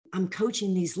I'm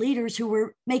coaching these leaders who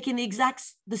were making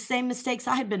the same mistakes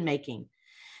I had been making.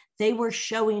 They were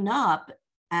showing up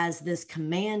as this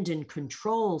command and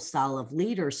control style of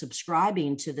leader,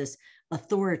 subscribing to this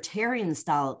authoritarian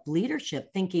style of leadership,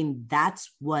 thinking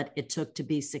that's what it took to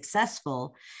be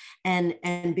successful. And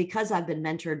because I've been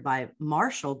mentored by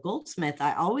Marshall Goldsmith,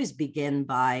 I always begin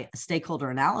by a stakeholder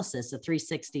analysis, a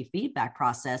 360 feedback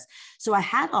process. So I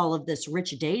had all of this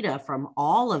rich data from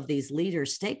all of these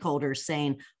leaders, stakeholders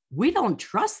saying, we don't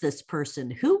trust this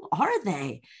person. Who are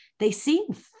they? They seem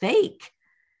fake.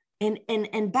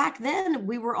 And back then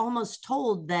we were almost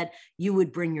told that you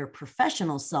would bring your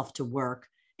professional self to work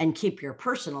and keep your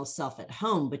personal self at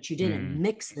home, but you didn't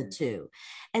mix the two.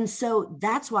 And so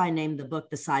that's why I named the book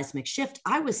The Seismic Shift.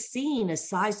 I was seeing a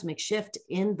seismic shift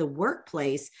in the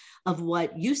workplace of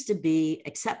what used to be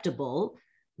acceptable,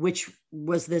 which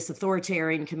was this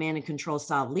authoritarian command and control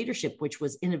style of leadership, which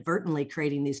was inadvertently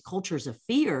creating these cultures of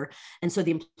fear. And so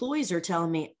the employees are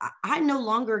telling me, I no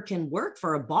longer can work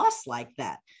for a boss like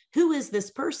that. Who is this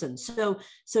person? So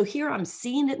here I'm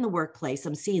seeing it in the workplace.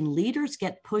 I'm seeing leaders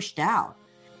get pushed out.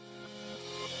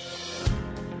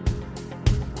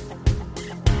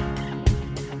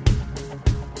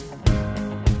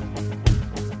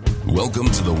 Welcome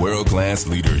to the World Class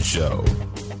Leaders Show.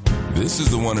 This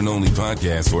is the one and only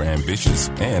podcast for ambitious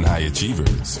and high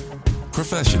achievers,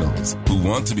 professionals who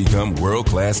want to become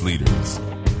world-class leaders.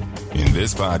 In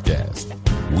this podcast,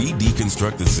 we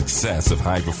deconstruct the success of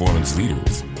high-performance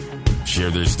leaders,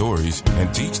 share their stories,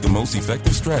 and teach the most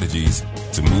effective strategies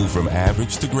to move from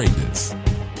average to greatness.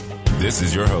 This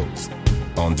is your host,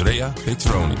 Andrea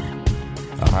Petroni,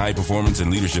 a high-performance and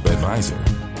leadership advisor,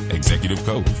 executive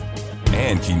coach,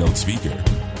 and keynote speaker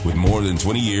with more than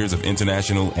 20 years of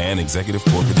international and executive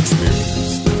corporate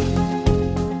experience.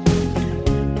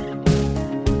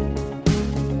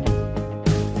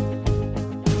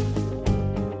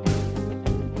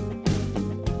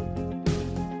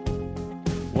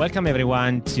 Welcome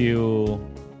everyone to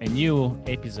a new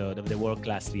episode of the World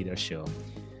Class Leader Show.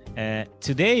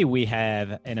 Today we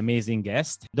have an amazing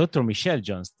guest. Dr. Michelle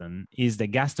Johnston is the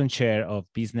Gaston Chair of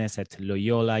Business at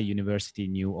Loyola University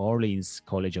New Orleans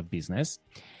College of Business.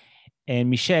 And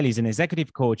Michelle is an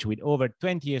executive coach with over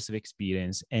 20 years of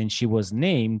experience, and she was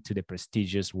named to the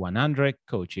prestigious 100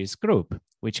 Coaches Group,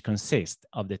 which consists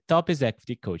of the top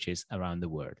executive coaches around the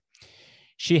world.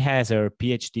 She has her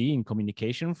PhD in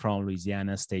communication from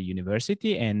Louisiana State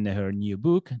University, and her new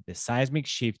book, The Seismic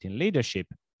Shift in Leadership,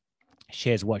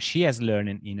 shares what she has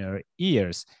learned in her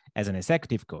years as an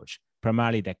executive coach.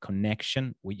 Primarily, that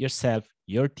connection with yourself,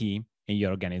 your team, and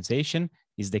your organization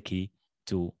is the key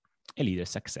to a leader's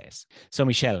success. So,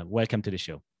 Michelle, welcome to the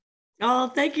show. Oh,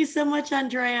 thank you so much,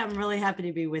 Andrea. I'm really happy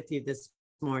to be with you this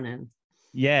morning.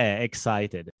 Yeah,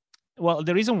 excited. Well,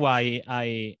 the reason why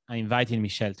I invited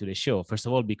Michelle to the show, first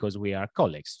of all, because we are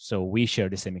colleagues. So we share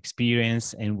the same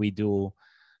experience and we do,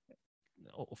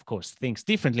 of course, things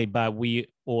differently, but we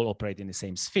all operate in the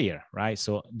same sphere, right?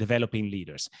 So developing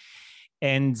leaders.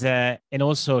 And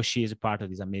also she is a part of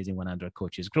this amazing 100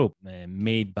 Coaches Group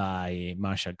made by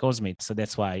Marshall Goldsmith. So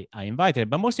that's why I invited her.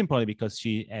 But most importantly, because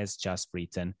she has just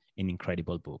written an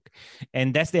incredible book.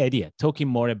 And that's the idea, talking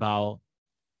more about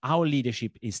how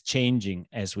leadership is changing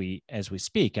as we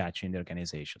speak actually in the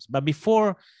organizations. But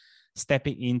before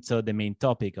stepping into the main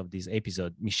topic of this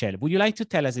episode, Michelle, would you like to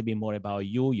tell us a bit more about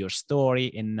you, your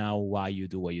story, and now why you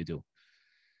do what you do?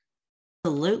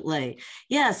 Absolutely.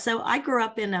 Yeah. So I grew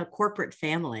up in a corporate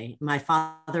family. My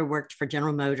father worked for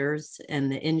General Motors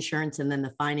and the insurance and then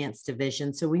the finance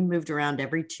division. So we moved around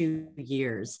every 2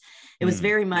 years. It was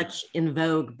very much in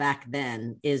vogue back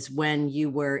then, is when you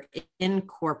were in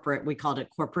corporate, we called it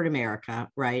corporate America,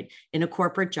 right? In a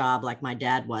corporate job like my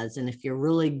dad was. And if you're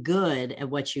really good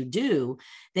at what you do,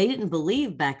 they didn't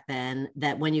believe back then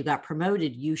that when you got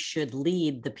promoted, you should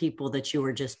lead the people that you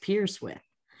were just peers with.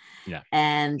 Yeah.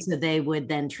 And so they would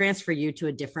then transfer you to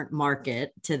a different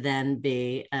market to then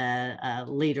be a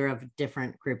leader of a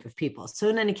different group of people. So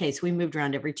in any case, we moved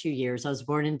around every 2 years. I was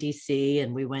born in DC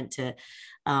and we went to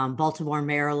Baltimore,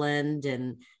 Maryland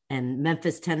and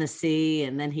Memphis, Tennessee.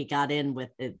 And then he got in with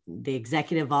the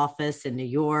executive office in New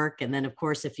York. And then, of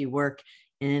course, if you work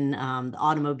in the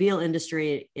automobile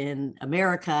industry in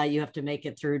America, you have to make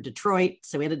it through Detroit.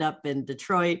 So we ended up in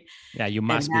Detroit. Yeah, you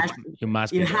have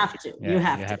to.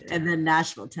 And then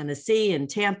Nashville, Tennessee, and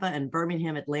Tampa, and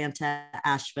Birmingham, Atlanta,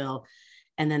 Asheville.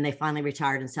 And then they finally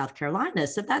retired in South Carolina.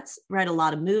 So that's right, a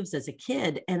lot of moves as a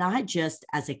kid. And I just,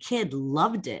 as a kid,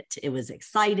 loved it. It was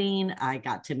exciting. I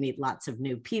got to meet lots of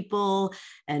new people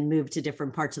and move to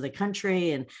different parts of the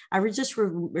country. And I just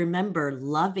remember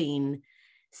loving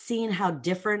seeing how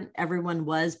different everyone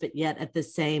was, but yet at the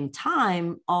same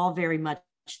time, all very much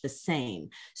the same.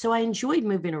 So I enjoyed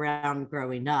moving around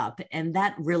growing up, and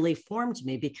that really formed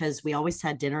me because we always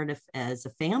had dinner as a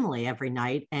family every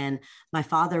night. And my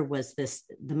father was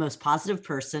the most positive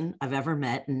person I've ever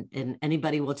met. And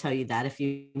anybody will tell you that if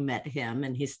you met him,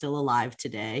 and he's still alive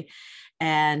today.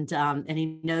 And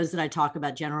he knows that I talk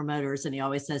about General Motors, and he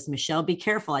always says, Michelle, be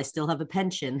careful. I still have a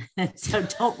pension. And so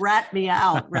don't rat me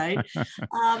out. Right.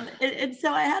 And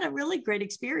so I had a really great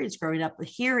experience growing up,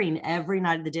 hearing every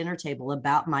night at the dinner table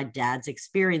about my dad's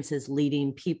experiences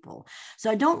leading people. So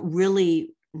I don't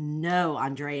really know,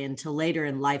 Andre, until later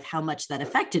in life, how much that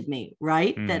affected me,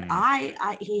 right?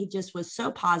 That he just was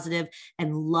so positive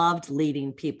and loved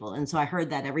leading people. And so I heard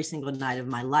that every single night of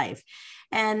my life.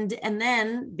 And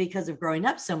then because of growing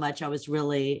up so much, I was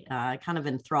really kind of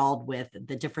enthralled with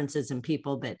the differences in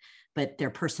people, but their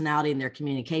personality and their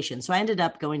communication. So I ended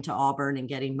up going to Auburn and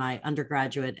getting my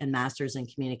undergraduate and master's in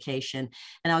communication.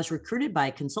 And I was recruited by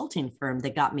a consulting firm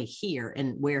that got me here.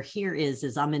 And where here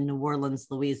is I'm in New Orleans,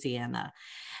 Louisiana.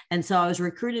 And so I was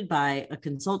recruited by a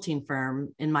consulting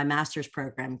firm in my master's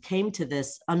program, came to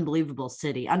this unbelievable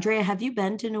city. Andrea, have you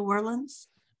been to New Orleans?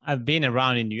 I've been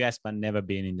around in the US, but never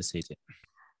been in the city.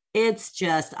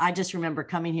 I just remember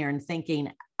coming here and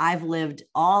thinking, I've lived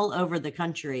all over the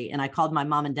country. And I called my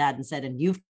mom and dad and said, and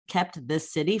you've kept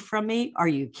this city from me? Are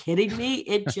you kidding me?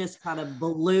 It just kind of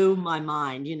blew my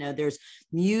mind. You know, there's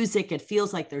music. It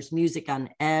feels like there's music on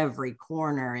every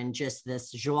corner, and just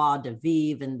this joie de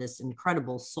vivre and this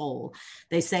incredible soul.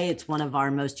 They say it's one of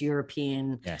our most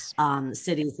European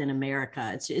cities in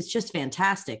America. It's just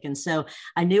fantastic. And so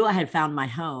I knew I had found my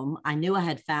home. I knew I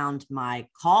had found my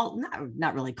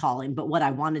not really calling, but what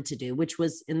I wanted to do, which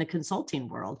was in the consulting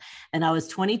world. And I was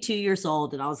 22 years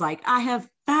old, and I was like, I have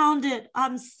found it.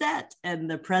 I'm set. And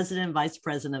the president and vice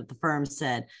president of the firm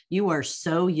said, you are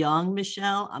so young,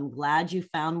 Michelle. I'm glad you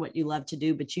found what you love to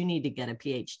do, but you need to get a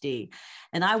PhD.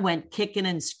 And I went kicking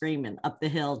and screaming up the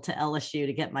hill to LSU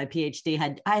to get my PhD.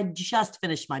 I had just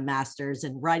finished my master's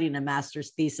and writing a master's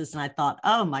thesis. And I thought,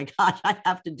 oh my gosh, I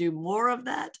have to do more of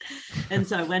that. And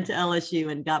so I went to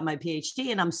LSU and got my PhD.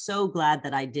 And I'm so glad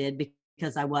that I did,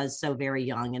 because I was so very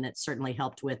young, and it certainly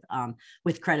helped with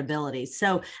credibility.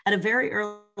 So at a very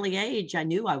early age, I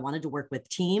knew I wanted to work with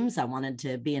teams. I wanted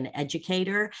to be an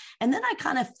educator. And then I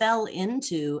kind of fell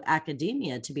into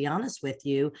academia, to be honest with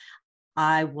you.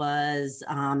 I was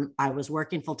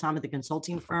working full time at the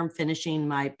consulting firm, finishing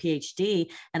my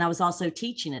PhD, and I was also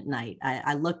teaching at night.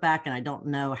 I look back and I don't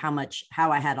know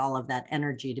how I had all of that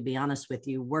energy, to be honest with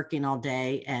you, working all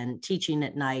day and teaching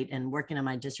at night and working on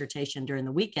my dissertation during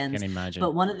the weekends. Can imagine.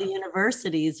 But one of the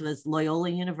universities was Loyola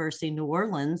University, New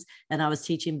Orleans, and I was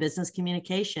teaching business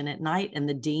communication at night. And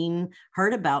the dean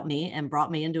heard about me and brought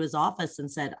me into his office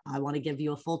and said, I want to give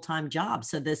you a full-time job.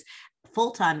 So this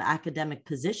full-time academic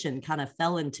position kind of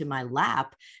fell into my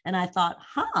lap. And I thought,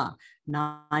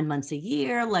 9 months a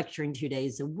year, lecturing 2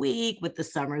 days a week with the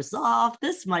summers off,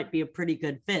 this might be a pretty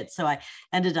good fit. So I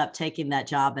ended up taking that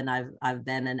job, and I've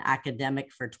been an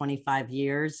academic for 25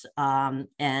 years, and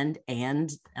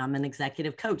I'm an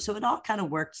executive coach. So it all kind of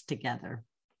works together.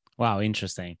 Wow,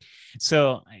 interesting.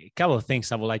 So a couple of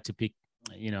things I would like to pick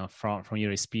from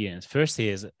your experience. First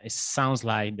is, it sounds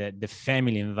like that the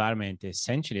family environment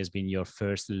essentially has been your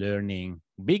first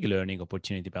big learning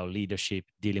opportunity about leadership,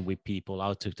 dealing with people,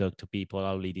 how to talk to people,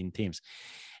 how leading teams.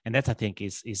 And that, I think,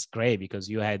 is great, because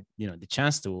you had, the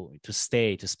chance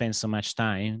to spend so much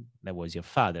time, that was your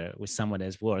father, with someone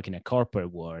that's worked in a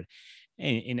corporate world,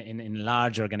 in a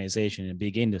large organization, in a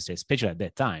big industry, especially at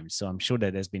that time. So I'm sure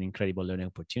that there's been incredible learning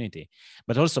opportunity.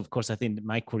 But also, of course, I think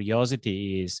my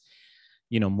curiosity is,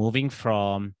 moving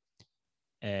from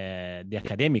the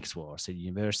academics world, so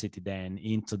university, then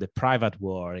into the private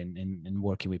world and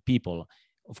working with people.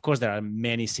 Of course, there are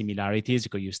many similarities,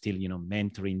 because you're still,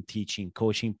 mentoring, teaching,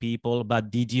 coaching people. But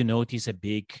did you notice a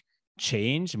big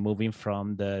change moving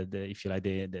from the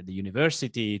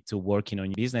university to working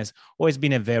on your business, or it's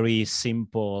been a very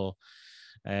simple,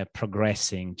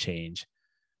 progressing change?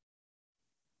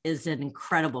 Is an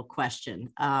incredible question,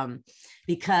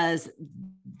 because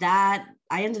that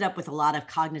I ended up with a lot of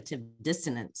cognitive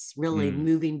dissonance, really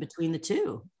moving between the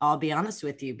two. I'll be honest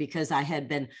with you, because I had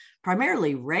been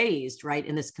primarily raised right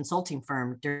in this consulting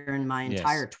firm during my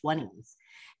entire 20s.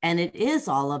 And it is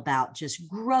all about just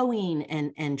growing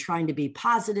and trying to be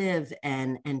positive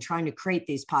and trying to create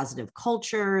these positive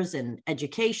cultures and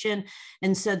education.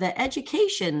 And so the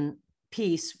education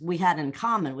piece we had in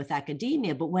common with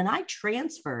academia. But when I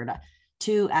transferred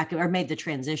or made the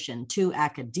transition to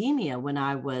academia when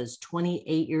I was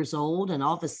 28 years old. And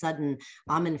all of a sudden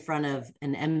I'm in front of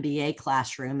an MBA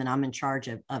classroom and I'm in charge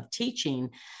of teaching.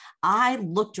 I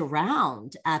looked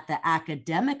around at the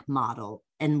academic model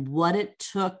and what it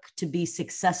took to be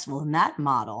successful in that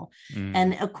model.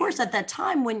 And of course, at that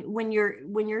time, when you're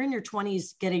in your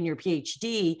 20s getting your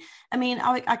PhD, I mean,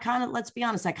 I kind of, let's be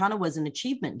honest, I kind of was an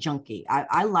achievement junkie.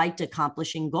 I liked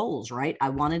accomplishing goals, right? I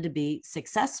wanted to be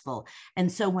successful.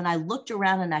 And so when I looked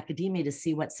around in academia to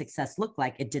see what success looked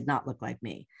like, it did not look like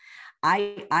me.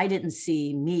 I didn't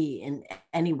see me in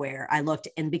anywhere I looked.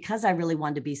 And because I really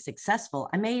wanted to be successful,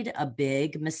 I made a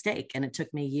big mistake and it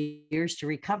took me years to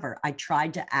recover. I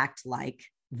tried to act like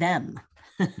them.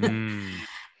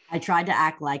 I tried to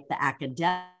act like the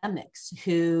academics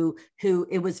who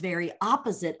it was very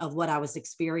opposite of what I was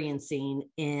experiencing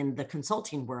in the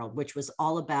consulting world, which was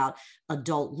all about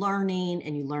adult learning,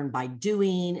 and you learn by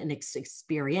doing, and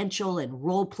experiential and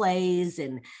role plays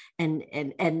and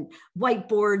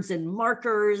whiteboards and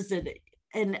markers.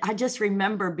 And I just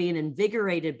remember being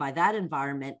invigorated by that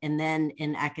environment. And then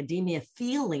in academia,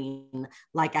 feeling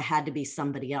like I had to be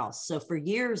somebody else. So for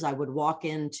years, I would walk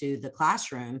into the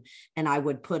classroom and I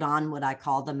would put on what I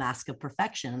call the mask of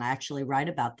perfection. And I actually write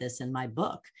about this in my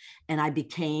book. And I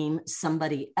became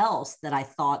somebody else that I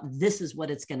thought, this is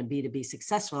what it's going to be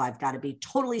successful. I've got to be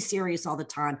totally serious all the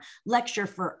time, lecture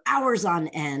for hours on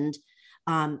end.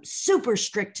 Super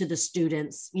strict to the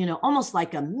students, almost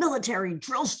like a military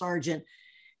drill sergeant.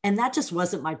 And that just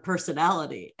wasn't my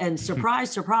personality. And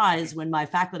surprise, surprise, when my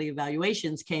faculty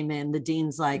evaluations came in, the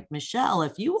dean's like, Michelle,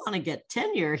 if you want to get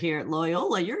tenure here at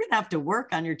Loyola, you're going to have to work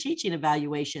on your teaching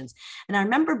evaluations. And I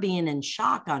remember being in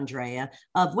shock, Andrea,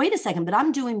 of wait a second, but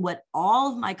I'm doing what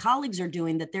all of my colleagues are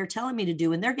doing that they're telling me to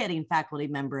do. And they're getting faculty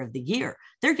member of the year.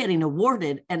 They're getting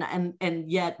awarded. And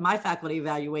yet my faculty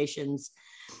evaluations,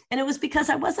 and it was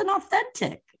because I wasn't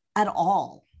authentic at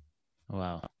all.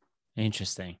 Wow.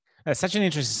 Interesting. That's such an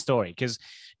interesting story because,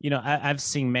 I've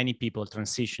seen many people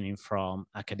transitioning from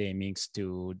academics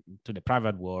to the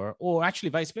private world, or actually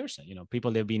vice versa. People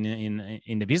that have been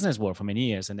in the business world for many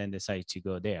years and then decide to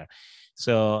go there.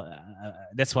 So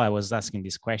that's why I was asking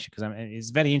this question, because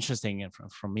it's very interesting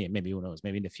from me. Maybe who knows?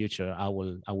 Maybe in the future I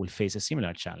will face a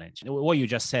similar challenge. What you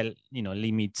just said,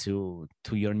 lead me to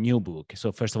your new book.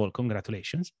 So first of all,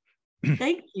 congratulations.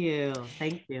 Thank you.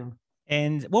 Thank you.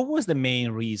 And what was the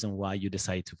main reason why you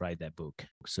decided to write that book?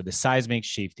 So the seismic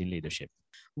shift in leadership.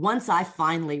 Once I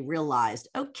finally realized,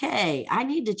 okay, I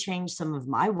need to change some of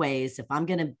my ways. If I'm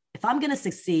going to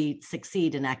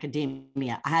succeed in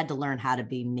academia, I had to learn how to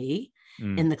be me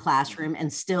in the classroom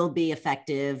and still be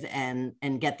effective and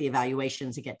get the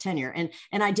evaluations and get tenure.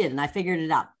 And I did, and I figured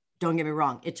it out. Don't get me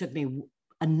wrong. It took me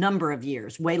a number of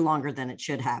years, way longer than it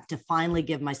should have, to finally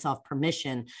give myself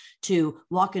permission to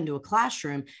walk into a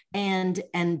classroom and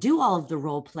do all of the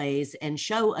role plays and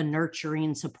show a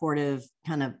nurturing, supportive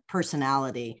kind of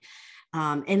personality.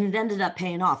 And it ended up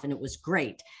paying off, and it was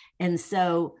great. And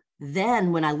so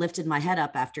then when I lifted my head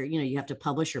up after, you have to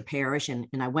publish or perish, and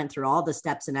I went through all the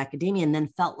steps in academia and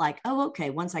then felt like, oh, okay,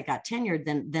 once I got tenured,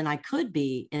 then I could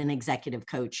be an executive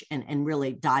coach and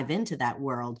really dive into that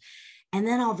world. And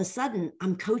then all of a sudden,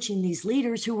 I'm coaching these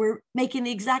leaders who were making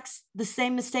the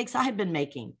same mistakes I had been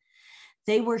making.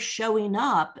 They were showing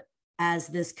up as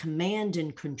this command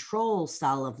and control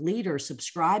style of leader,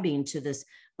 subscribing to this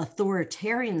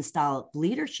authoritarian style of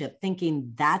leadership,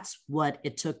 thinking that's what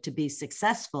it took to be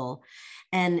successful.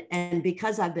 And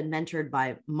because I've been mentored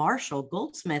by Marshall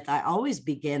Goldsmith, I always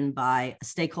begin by a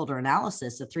stakeholder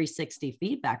analysis, a 360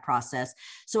 feedback process.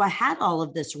 So I had all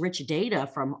of this rich data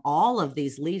from all of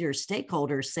these leaders,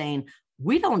 stakeholders saying,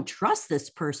 we don't trust this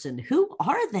person. Who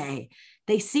are they?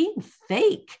 They seem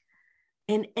fake.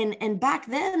 And back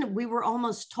then we were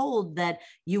almost told that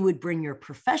you would bring your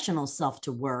professional self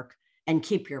to work and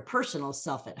keep your personal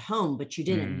self at home, but you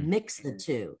didn't mix the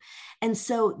two. And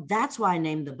so that's why I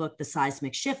named the book The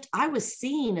Seismic Shift. I was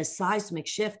seeing a seismic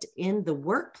shift in the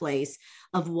workplace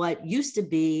of what used to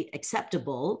be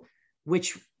acceptable,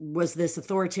 which was this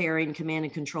authoritarian command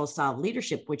and control style of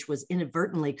leadership, which was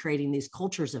inadvertently creating these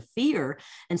cultures of fear.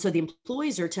 And so the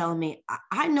employees are telling me,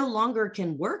 I no longer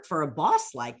can work for a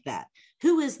boss like that.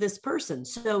 Who is this person?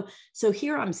 So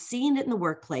here I'm seeing it in the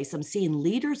workplace. I'm seeing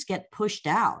leaders get pushed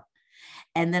out.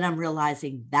 And then I'm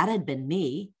realizing that had been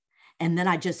me. And then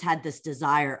I just had this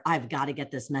desire, I've got to get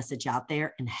this message out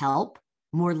there and help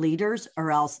more leaders,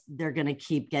 or else they're going to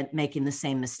keep making the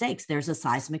same mistakes. There's a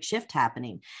seismic shift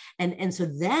happening. And so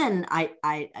then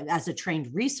I, as a trained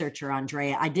researcher,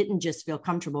 Andrea, I didn't just feel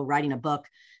comfortable writing a book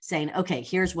saying, okay,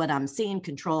 here's what I'm seeing,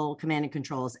 command and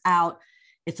control is out.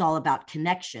 it's all about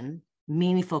connection,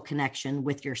 meaningful connection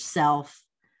with yourself,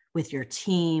 with your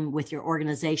team, with your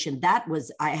organization.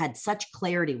 I had such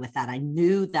clarity with that. I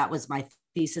knew that was my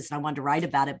thesis and I wanted to write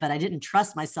about it, but I didn't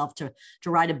trust myself to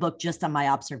write a book just on my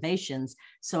observations.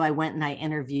 So I went and I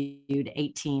interviewed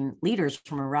 18 leaders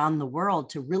from around the world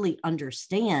to really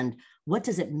understand, what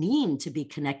does it mean to be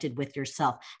connected with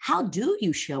yourself? How do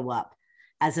you show up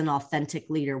as an authentic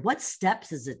leader? What steps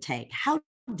does it take? How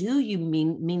do you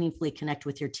meaningfully connect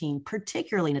with your team,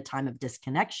 particularly in a time of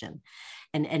disconnection?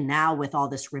 And now with all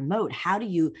this remote, how do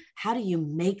you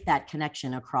make that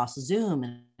connection across Zoom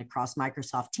and across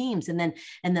Microsoft Teams? And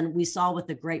then we saw with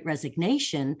the Great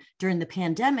Resignation during the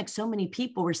pandemic, so many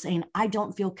people were saying, I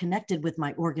don't feel connected with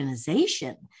my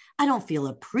organization. I don't feel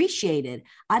appreciated.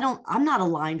 I'm not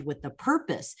aligned with the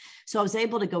purpose. So I was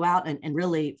able to go out and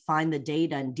really find the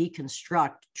data and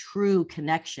deconstruct true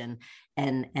connection.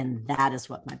 And that is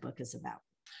what my book is about.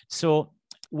 So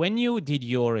when you did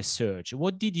your research,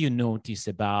 what did you notice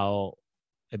about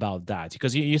that?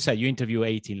 Because you said you interview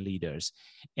 18 leaders,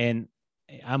 and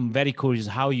I'm very curious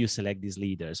how you select these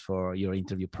leaders for your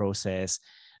interview process.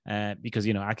 Because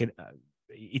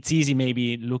it's easy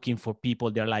maybe looking for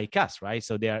people they're like us, right?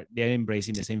 So they're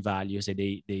embracing the same values, and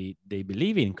they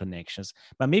believe in connections.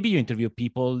 But maybe you interview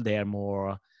people they're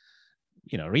more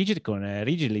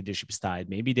rigid leadership style.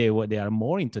 Maybe they are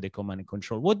more into the command and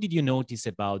control. What did you notice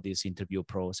about this interview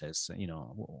process?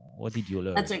 What did you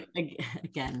learn? That's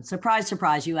again,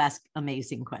 surprise, you ask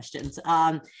amazing questions.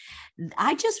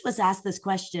 I just was asked this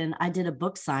question. I did a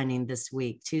book signing this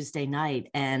week, Tuesday night.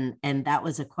 And that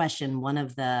was a question one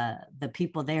of the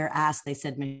people there asked. They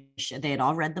said, they had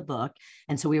all read the book.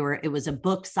 And so it was a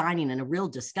book signing and a real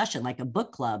discussion, like a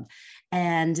book club.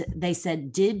 And they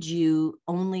said, did you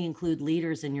only include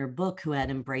leaders in your book who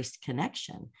had embraced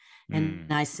connection? And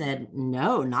I said,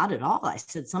 no, not at all. I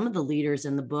said, some of the leaders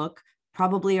in the book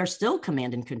probably are still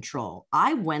command and control.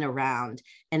 I went around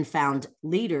and found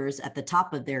leaders at the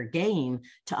top of their game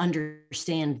to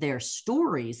understand their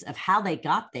stories of how they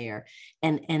got there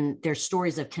and their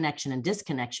stories of connection and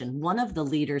disconnection. One of the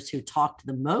leaders who talked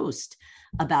the most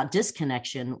about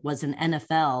disconnection was an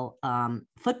NFL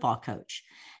football coach.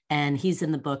 And he's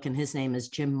in the book, and his name is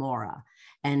Jim Mora.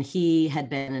 And he had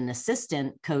been an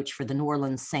assistant coach for the New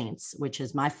Orleans Saints, which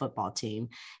is my football team.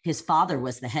 His father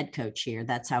was the head coach here.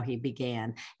 That's how he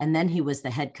began. And then he was the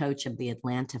head coach of the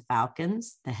Atlanta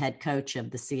Falcons, the head coach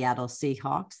of the Seattle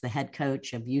Seahawks, the head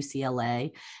coach of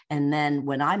UCLA. And then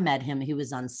when I met him, he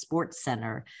was on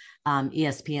SportsCenter.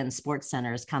 ESPN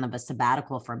SportsCenter is kind of a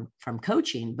sabbatical from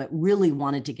coaching, but really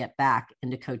wanted to get back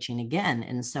into coaching again.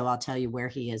 And so I'll tell you where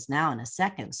he is now in a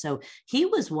second. So he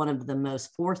was one of the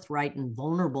most forthright and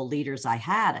vulnerable leaders I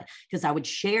had, because I would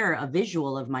share a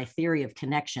visual of my theory of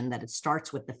connection, that it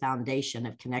starts with the foundation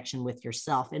of connection with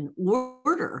yourself in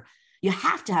order. You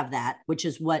have to have that, which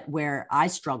is where I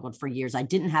struggled for years. I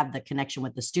didn't have the connection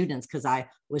with the students because I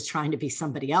was trying to be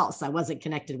somebody else. I wasn't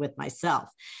connected with myself.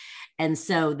 And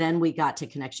so then we got to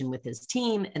connection with his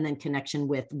team, and then connection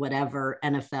with whatever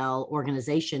NFL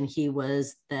organization he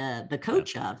was the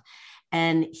coach of.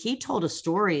 And he told a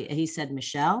story. He said,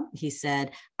 Michelle, he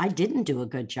said, I didn't do a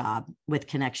good job with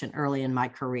connection early in my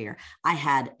career. I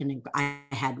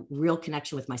had real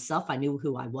connection with myself. I knew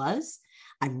who I was.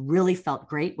 I really felt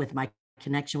great with my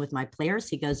connection with my players.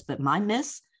 He goes, but my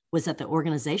miss was at the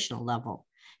organizational level.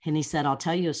 And he said, I'll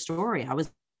tell you a story. I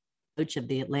was coach of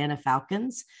the Atlanta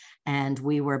Falcons, and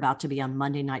we were about to be on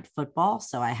Monday Night Football.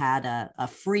 So I had a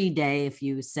free day, if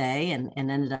you say, and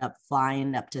ended up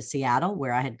flying up to Seattle,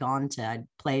 where I had I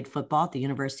played football at the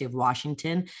University of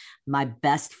Washington. My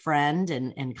best friend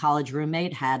and college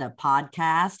roommate had a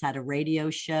podcast, had a radio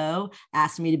show,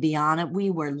 asked me to be on it. We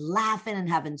were laughing and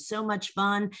having so much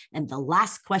fun. And the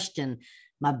last question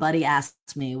my buddy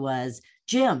asked me was,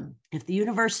 Jim, if the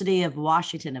University of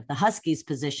Washington, if the Huskies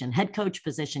position, head coach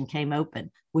position came open,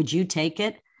 would you take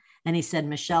it? And he said,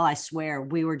 Michelle, I swear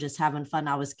we were just having fun.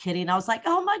 I was kidding. I was like,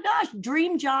 oh my gosh,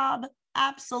 dream job.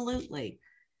 Absolutely.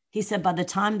 He said, by the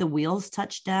time the wheels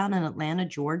touched down in Atlanta,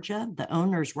 Georgia, the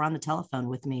owners were on the telephone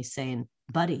with me saying,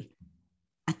 buddy,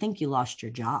 I think you lost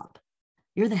your job.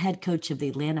 You're the head coach of the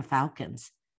Atlanta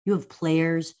Falcons. You have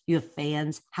players, you have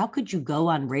fans. How could you go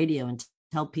on radio and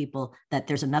tell people that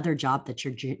there's another job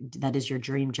that is your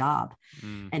dream job?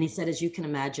 And he said, as you can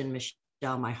imagine,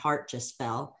 Michelle, my heart just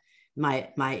fell.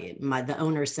 The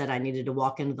owner said I needed to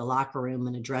walk into the locker room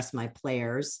and address my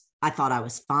players. I thought I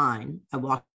was fine. I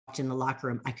walked in the locker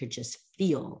room. I could just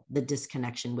feel the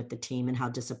disconnection with the team and how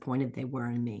disappointed they were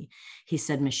in me. He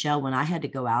said, Michelle, when I had to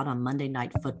go out on Monday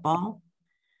Night Football,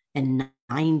 and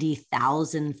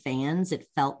 90,000 fans, it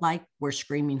felt like, were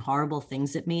screaming horrible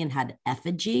things at me and had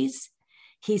effigies.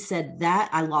 He said that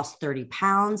I lost 30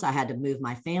 pounds. I had to move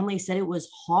my family. He said it was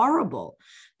horrible,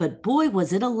 but boy,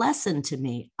 was it a lesson to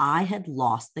me. I had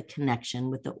lost the connection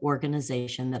with the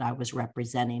organization that I was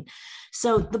representing.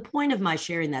 So the point of my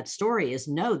sharing that story is,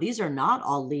 no, these are not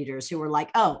all leaders who are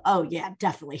like, oh yeah,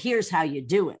 definitely, here's how you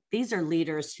do it. These are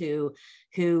leaders who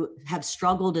have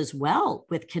struggled as well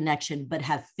with connection, but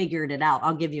have figured it out.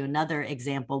 I'll give you another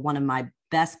example. One of my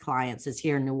best clients is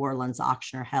here in New Orleans,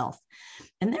 Ochsner Health.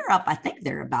 And they're up, I think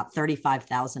they're about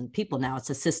 35,000 people now. It's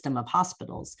a system of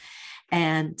hospitals.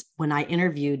 And when I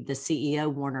interviewed the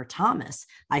CEO, Warner Thomas,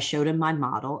 I showed him my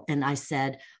model and I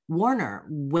said, Warner,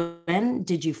 when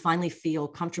did you finally feel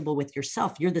comfortable with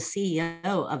yourself? You're the CEO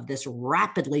of this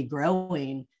rapidly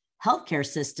growing healthcare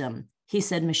system. He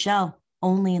said, Michelle,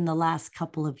 only in the last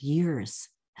couple of years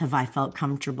have I felt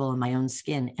comfortable in my own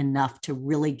skin enough to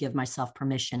really give myself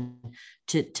permission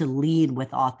to lead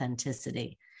with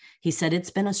authenticity. He said, it's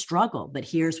been a struggle, but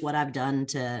here's what I've done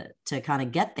to kind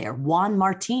of get there. Juan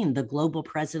Martin, the global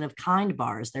president of Kind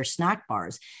Bars, their snack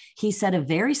bars, he said a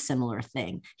very similar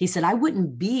thing. He said, I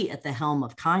wouldn't be at the helm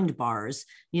of Kind Bars,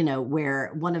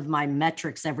 where one of my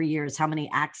metrics every year is how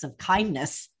many acts of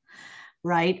kindness,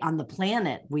 right, on the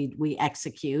planet we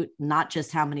execute, not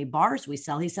just how many bars we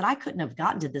sell. He said, I couldn't have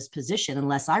gotten to this position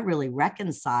unless I really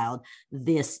reconciled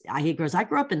this. He goes, I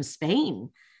grew up in Spain.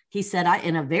 He said,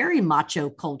 in a very macho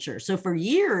culture. So for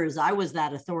years, I was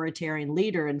that authoritarian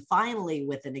leader. And finally,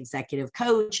 with an executive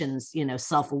coach and,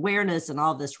 self-awareness and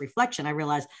all this reflection, I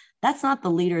realized that's not the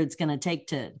leader it's going to take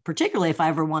to, particularly if I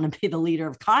ever want to be the leader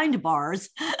of Kind Bars,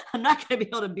 I'm not going to be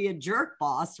able to be a jerk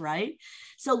boss, right?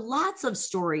 So lots of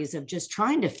stories of just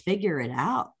trying to figure it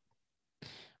out.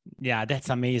 Yeah, that's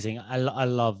amazing. I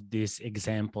love these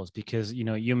examples because,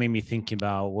 you made me think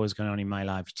about what's going on in my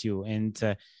life too. And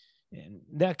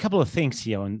there are a couple of things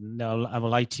here, and I would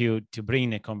like to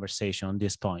bring a conversation on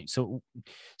this point. So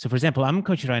for example, I'm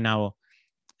coaching right now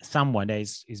someone that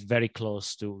is very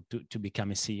close to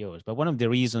become a CEO. But one of the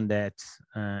reasons that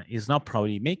is not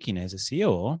probably making as a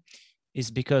CEO is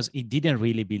because he didn't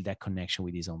really build that connection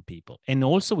with his own people and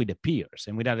also with the peers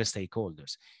and with other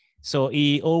stakeholders. So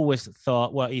he always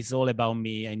thought, well, it's all about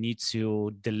me. I need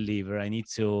to deliver. I need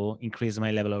to increase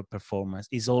my level of performance.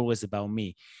 It's always about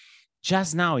me.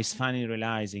 Just now he's finally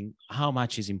realizing how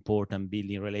much is important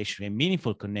building relationship and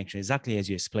meaningful connection, exactly as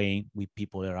you explained, with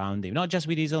people around him, not just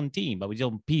with his own team, but with his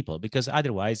own people, because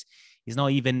otherwise he's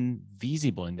not even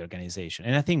visible in the organization.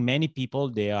 And I think many people,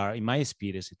 they are, in my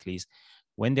experience at least,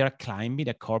 when they're climbing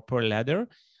the corporate ladder,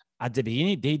 at the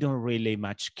beginning, they don't really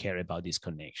much care about this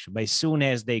connection. But as soon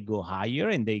as they go higher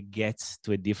and they get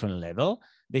to a different level,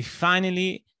 they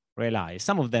finally realize,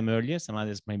 some of them earlier, some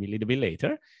others maybe a little bit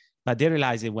later, but they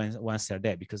realize it once they're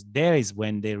there, because there is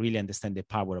when they really understand the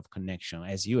power of connection,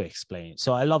 as you explained.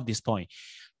 So I love this point.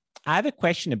 I have a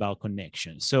question about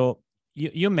connection. So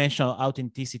you mentioned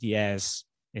authenticity as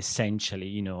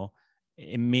essentially,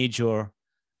 a major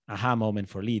aha moment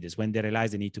for leaders when they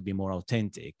realize they need to be more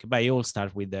authentic. But it all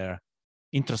starts with their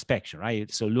introspection,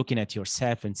 right? So looking at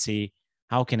yourself and see,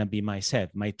 how can I be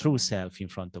myself, my true self in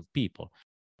front of people?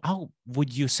 How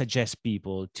would you suggest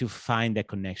people to find that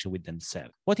connection with themselves?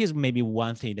 What is maybe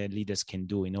one thing that leaders can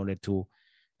do in order to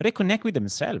reconnect with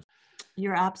themselves?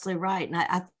 You're absolutely right. And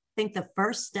I think the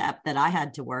first step that I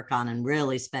had to work on and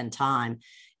really spend time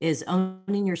is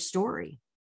owning your story.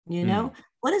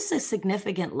 What is a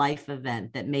significant life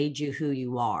event that made you who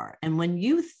you are? And when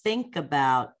you think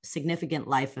about significant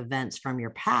life events from your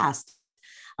past,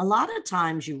 a lot of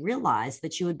times you realize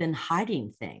that you had been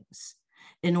hiding things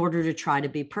in order to try to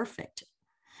be perfect.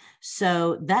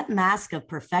 So that mask of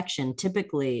perfection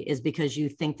typically is because you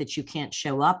think that you can't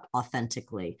show up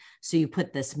authentically. So you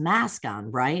put this mask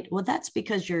on, right? Well, that's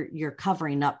because you're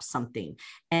covering up something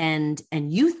and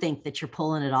you think that you're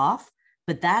pulling it off,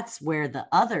 but that's where the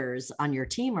others on your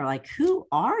team are like, who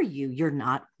are you? You're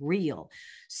not real.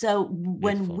 So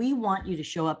when we want you to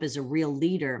show up as a real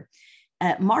leader,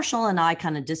 Marshall and I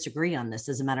kind of disagree on this.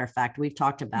 As a matter of fact, we've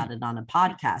talked about it on a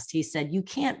podcast. He said, you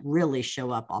can't really show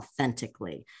up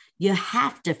authentically. You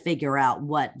have to figure out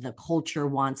what the culture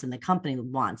wants and the company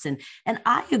wants. And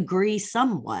I agree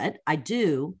somewhat. I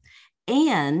do.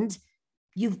 And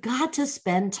you've got to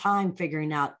spend time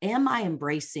figuring out, am I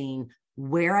embracing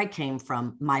where I came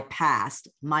from, my past,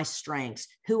 my strengths,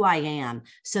 who I am,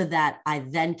 so that I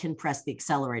then can press the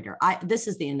accelerator. This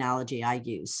is the analogy I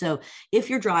use. So if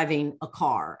you're driving a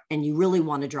car and you really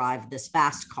want to drive this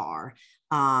fast car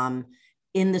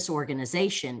in this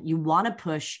organization, you want to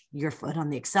push your foot on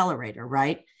the accelerator,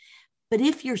 right? But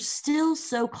if you're still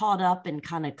so caught up in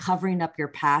kind of covering up your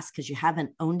past because you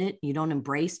haven't owned it, you don't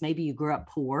embrace, maybe you grew up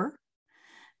poor,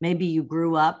 maybe you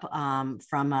grew up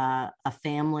from a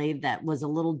family that was a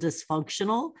little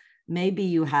dysfunctional. Maybe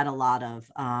you had a lot of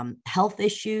health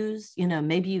issues.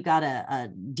 Maybe you got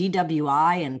a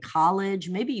DWI in college.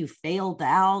 Maybe you failed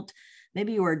out.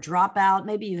 Maybe you were a dropout.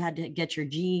 Maybe you had to get your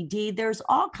GED. There's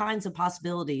all kinds of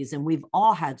possibilities, and we've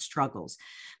all had struggles.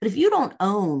 But if you don't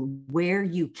own where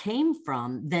you came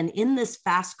from, then in this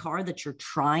fast car that you're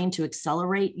trying to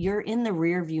accelerate, you're in the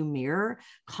rear view mirror,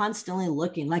 constantly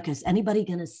looking like, is anybody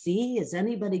going to see? Is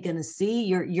anybody going to see?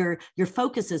 Your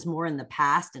focus is more in the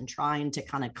past and trying to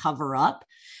kind of cover up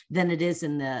than it is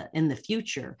in the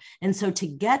future. And so to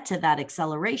get to that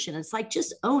acceleration, it's like,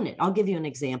 just own it. I'll give you an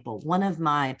example. One of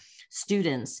my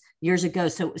students years ago.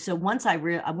 So once I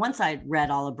read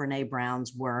all of Brene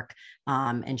Brown's work,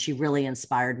 and she really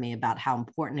inspired me about how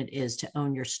important it is to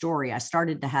own your story. I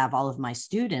started to have all of my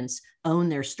students own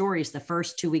their stories. The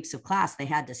first 2 weeks of class, they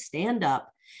had to stand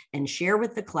up and share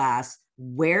with the class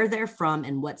where they're from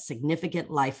and what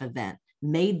significant life event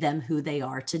made them who they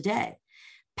are today.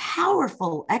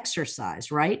 Powerful exercise,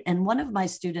 right? And one of my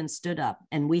students stood up,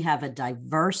 and we have a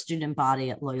diverse student body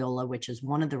at Loyola, which is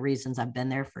one of the reasons I've been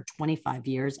there for 25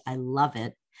 years. I love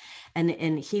it.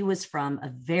 And he was from a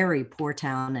very poor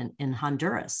town in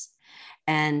Honduras.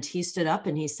 And he stood up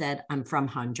and he said, I'm from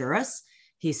Honduras.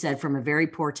 He said, from a very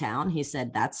poor town. He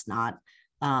said, that's not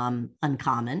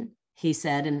uncommon. He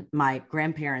said, and my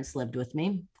grandparents lived with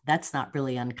me. That's not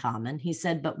really uncommon. He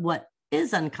said, but what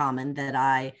is uncommon that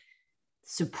I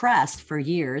suppressed for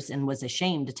years and was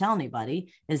ashamed to tell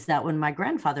anybody is that when my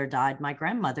grandfather died, my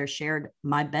grandmother shared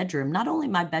my bedroom, not only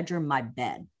my bedroom, my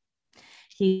bed.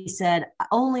 He said,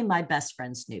 only my best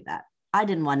friends knew that. I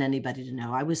didn't want anybody to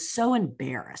know. I was so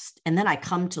embarrassed. And then I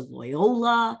come to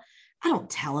Loyola. I don't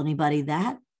tell anybody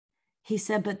that. He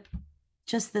said, but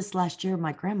just this last year,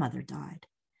 my grandmother died.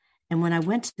 And when I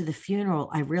went to the funeral,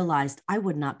 I realized I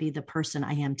would not be the person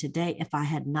I am today if I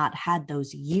had not had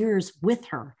those years with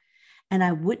her. And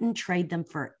I wouldn't trade them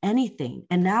for anything.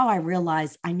 And now I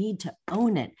realize I need to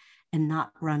own it and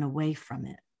not run away from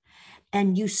it.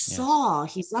 And you saw,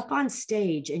 he's up on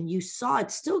stage, and you saw,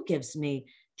 it still gives me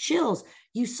chills.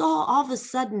 You saw all of a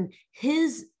sudden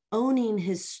his owning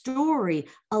his story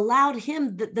allowed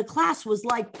him, the class was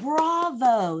like,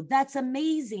 bravo, that's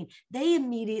amazing. They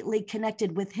immediately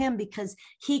connected with him because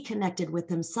he connected with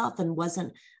himself and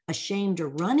wasn't ashamed or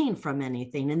running from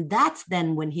anything. And that's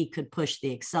then when he could push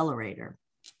the accelerator.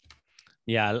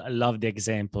 Yeah, I love the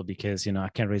example because, I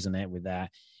can resonate with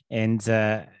that. And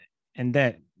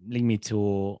that lead me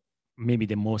to maybe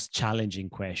the most challenging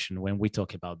question when we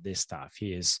talk about this stuff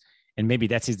is, and maybe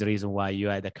that is the reason why you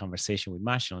had a conversation with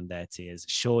Masha on that, is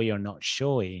showing or not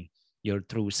showing your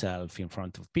true self in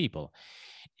front of people.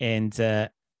 And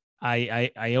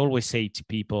I always say to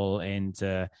people, and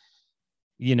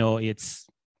it's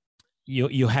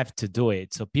you have to do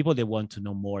it. So people, they want to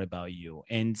know more about you,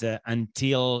 and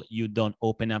until you don't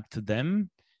open up to them,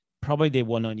 probably they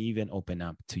will not even open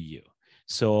up to you.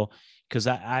 So because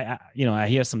I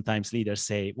hear sometimes leaders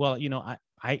say, well,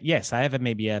 I have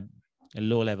maybe a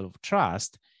low level of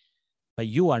trust, but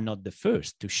you are not the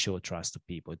first to show trust to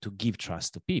people, to give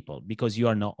trust to people, because you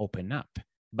are not open up.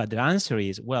 But the answer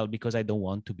is, well, because I don't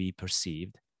want to be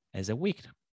perceived as a weak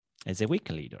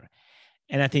leader.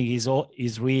 And I think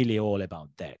is really all about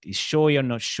that. Is showing or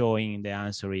not showing? The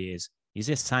answer is it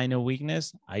a sign of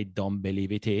weakness? I don't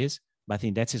believe it is. But I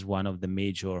think that is one of the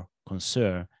major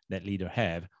concerns that leaders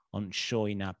have on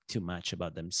showing up too much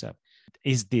about themselves.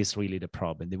 Is this really the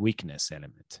problem, the weakness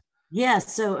element? Yeah.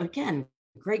 So again,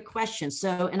 great question.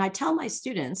 So, and I tell my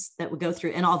students that we go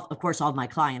through, and of course, all of my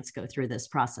clients go through this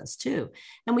process too.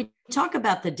 And we talk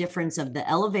about the difference of the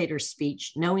elevator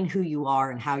speech, knowing who you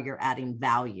are and how you're adding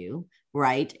value,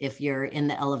 right? If you're in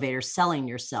the elevator selling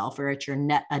yourself, or at your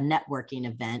a networking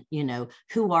event,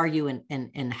 who are you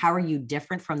and how are you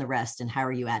different from the rest, and how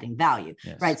are you adding value,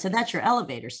 right? So that's your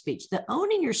elevator speech. The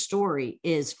owning your story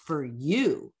is for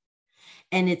you.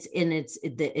 And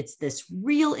it's this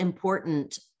real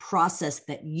important process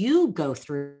that you go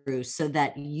through so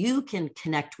that you can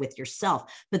connect with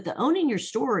yourself. But the owning your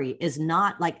story is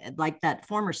not like that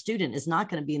former student is not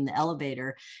going to be in the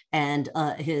elevator and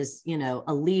his,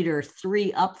 a leader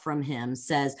 3 up from him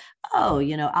says, oh,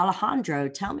 Alejandro,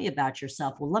 tell me about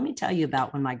yourself. Well, let me tell you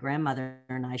about when my grandmother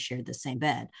and I shared the same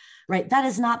bed, right? That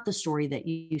is not the story that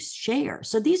you share.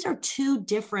 So these are two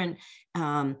different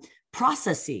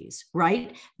processes,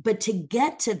 right? But to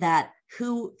get to that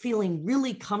who feeling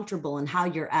really comfortable in how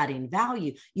you're adding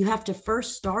value, you have to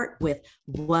first start with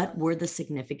what were the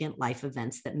significant life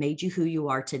events that made you who you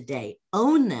are today.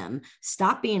 Own them,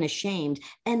 stop being ashamed,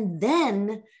 and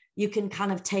then you can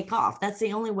kind of take off. That's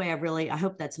the only way I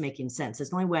hope that's making sense. It's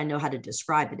the only way I know how to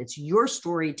describe it. It's your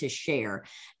story to share.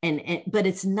 But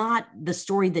it's not the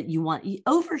story that you want.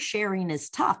 Oversharing is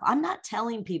tough. I'm not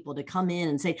telling people to come in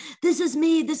and say, this is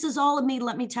me, this is all of me,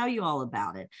 let me tell you all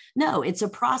about it. No, it's a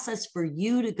process for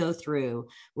you to go through,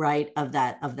 right, of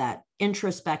that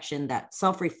introspection, that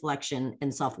self-reflection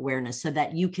and self-awareness, so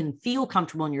that you can feel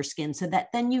comfortable in your skin, so that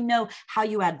then you know how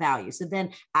you add value. So then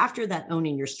after that,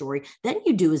 owning your story, then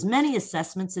you do as many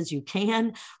assessments as you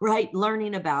can, right?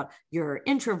 Learning about your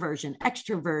introversion,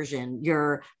 extroversion,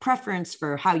 your preference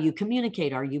for how you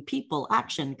communicate. Are you people,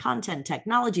 action, content,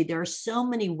 technology? There are so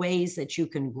many ways that you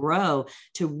can grow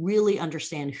to really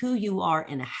understand who you are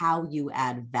and how you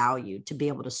add value to be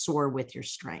able to soar with your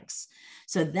strengths.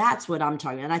 So that's what I'm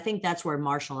talking about. And I think that's where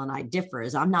Marshall and I differ,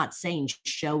 is I'm not saying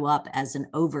show up as an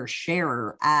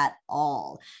oversharer at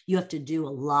all. You have to do a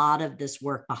lot of this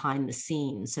work behind the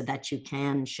scenes so that you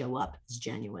can show up as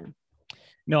genuine.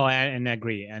 No, and I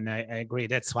agree. And I agree.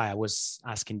 That's why I was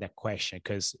asking that question,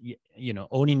 because,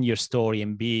 owning your story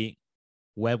and be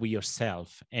well with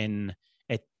yourself and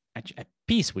at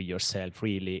peace with yourself,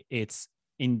 really, it's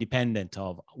independent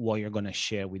of what you're going to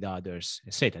share with others,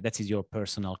 etc. That is your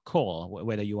personal call,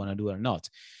 whether you want to do it or not.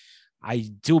 I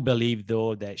do believe,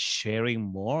 though, that sharing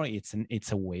more,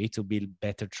 it's a way to build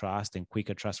better trust and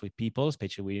quicker trust with people,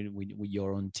 especially with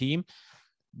your own team.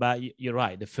 But you're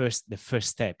right. The first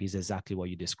step is exactly what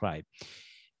you described.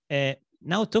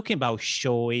 Now, talking about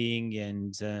showing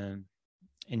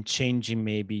and changing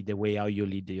maybe the way how you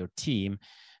lead your team,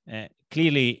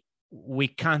 clearly we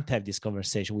can't have this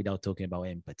conversation without talking about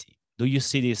empathy. Do you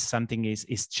see this something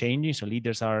is changing? So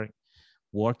leaders are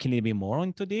working a little bit more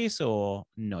into this, or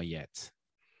not yet?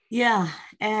 Yeah.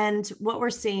 And what we're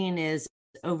seeing is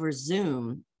over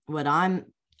Zoom, what I'm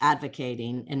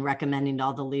advocating and recommending to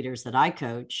all the leaders that I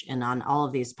coach and on all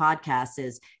of these podcasts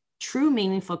is true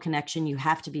meaningful connection. You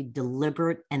have to be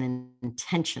deliberate and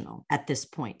intentional at this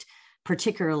point,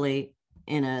 particularly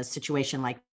in a situation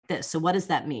like this. So what does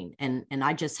that mean? And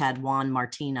I just had Juan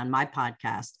Martin on my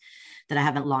podcast that I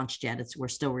haven't launched yet. We're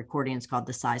still recording. It's called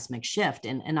The Seismic Shift.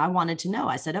 And I wanted to know,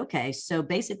 I said, okay, so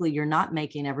basically you're not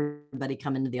making everybody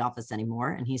come into the office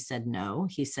anymore. And he said, no.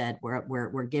 He said,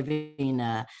 we're giving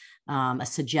a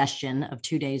suggestion of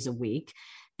 2 days a week.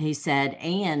 He said,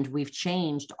 and we've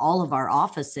changed all of our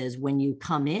offices. When you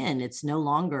come in, it's no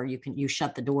longer, you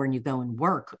shut the door and you go and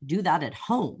work, do that at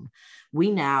home.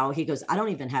 He goes, I don't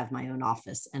even have my own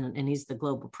office. And he's the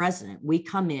global president. We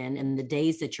come in, and the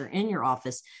days that you're in your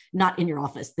office, not in your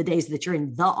office, the days that you're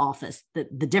in the office, the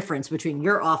difference between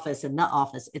your office and the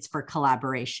office, it's for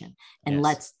collaboration. And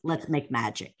yes, let's make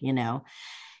magic,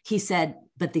 He said,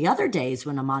 but the other days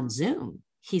when I'm on Zoom,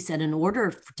 he said, in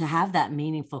order to have that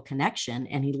meaningful connection,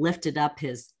 and he lifted up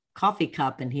his coffee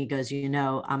cup and he goes,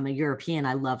 I'm a European,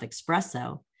 I love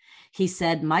espresso. He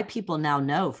said, my people now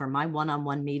know for my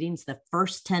one-on-one meetings, the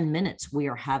first 10 minutes we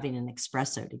are having an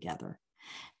espresso together.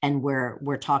 And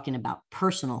we're talking about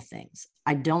personal things.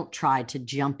 I don't try to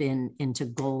jump into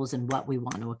goals and what we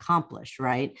want to accomplish,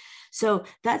 right? So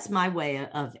that's my way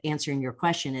of answering your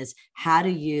question, is how do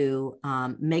you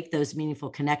make those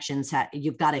meaningful connections?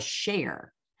 You've got to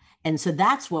share. And so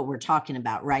that's what we're talking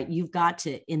about, right? You've got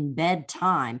to embed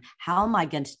time. How am I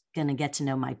going to get to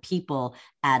know my people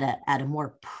at a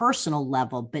more personal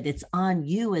level? But it's on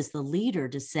you as the leader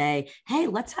to say, hey,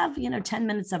 let's have, 10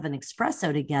 minutes of an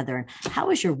espresso together. And how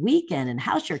was your weekend? And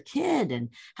how's your kid? And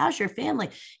how's your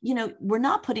family? We're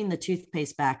not putting the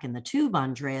toothpaste back in the tube,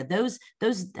 Andrea. Those,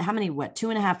 how many,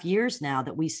 2.5 years now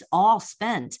that we all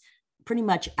spent pretty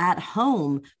much at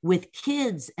home with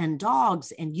kids and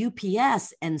dogs and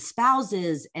UPS and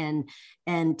spouses and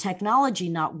technology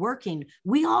not working,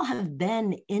 we all have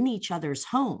been in each other's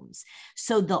homes.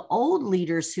 So the old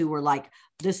leaders who were like,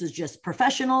 this is just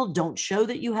professional, don't show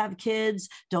that you have kids,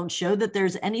 don't show that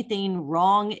there's anything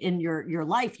wrong in your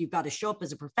life, you've got to show up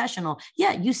as a professional.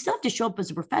 Yeah, you still have to show up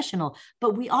as a professional,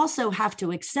 but we also have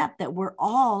to accept that we're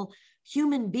all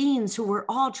human beings who are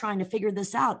all trying to figure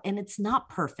this out, and it's not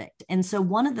perfect. And so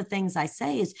one of the things I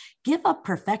say is give up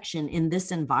perfection in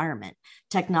this environment.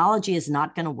 Technology is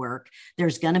not going to work.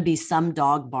 There's going to be some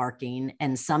dog barking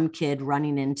and some kid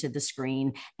running into the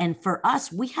screen. And for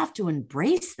us, we have to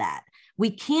embrace that. we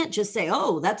can't just say,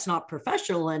 oh, that's not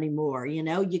professional anymore. You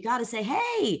know, you got to say,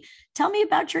 hey, tell me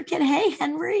about your kid. Hey,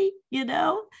 Henry, you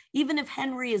know, even if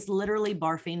Henry is literally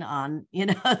barfing on, you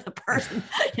know, the person,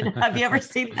 you know, have you ever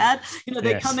seen that? You know,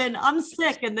 they come in, I'm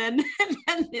sick. And then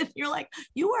you're like,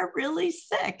 you are really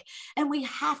sick. And we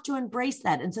have to embrace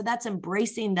that. And so that's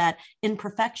embracing that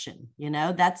imperfection, you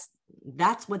know, that's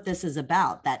what this is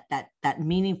about, that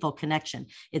meaningful connection.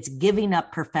 It's giving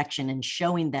up perfection and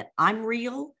showing that I'm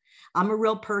real. I'm a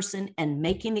real person, and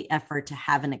making the effort to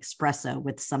have an espresso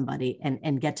with somebody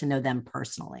and get to know them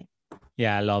personally.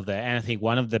 Yeah, I love that. And I think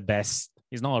one of the best,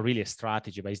 it's not really a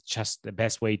strategy, but it's just the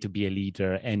best way to be a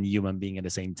leader and human being at the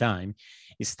same time,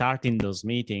 is starting those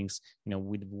meetings, you know,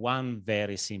 with one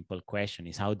very simple question: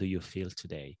 is how do you feel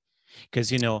today?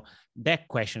 Because, you know, that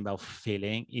question about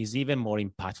feeling is even more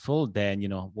impactful than, you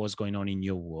know, what's going on in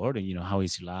your world and, you know, how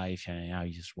is your life and how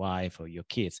is your wife or your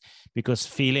kids, because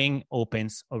feeling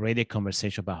opens already a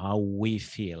conversation about how we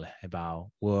feel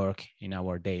about work in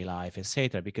our day life,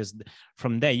 etc. Because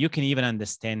from there, you can even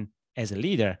understand as a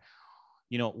leader,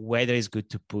 you know, whether it's good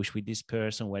to push with this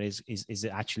person, whether is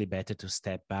it actually better to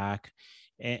step back.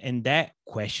 And that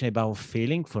question about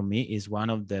feeling, for me, is one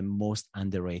of the most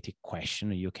underrated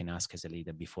questions you can ask as a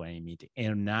leader before any meeting.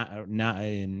 And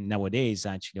nowadays,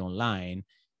 actually online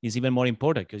is even more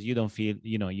important, because you don't feel,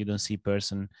 you know, you don't see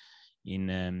person in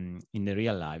the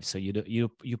real life. So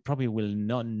you probably will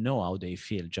not know how they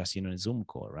feel just, you know, a Zoom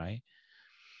call, right?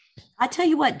 I tell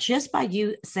you what, just by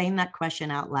you saying that question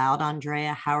out loud,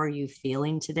 Andrea, how are you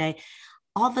feeling today?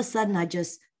 All of a sudden, I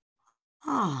just,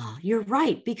 you're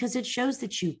right, because it shows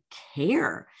that you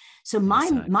care. So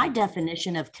my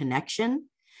definition of connection,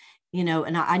 you know,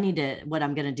 and I need to, what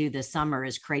I'm going to do this summer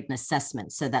is create an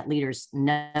assessment so that leaders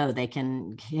know they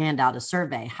can hand out a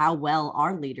survey. How well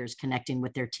are leaders connecting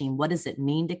with their team? What does it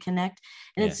mean to connect?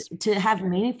 And it's to have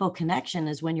meaningful connection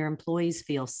is when your employees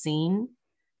feel seen,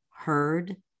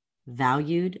 heard,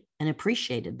 valued, and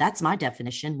appreciated. That's my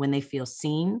definition. When they feel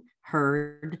seen,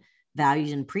 heard,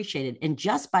 valued, and appreciated. And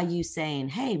just by you saying,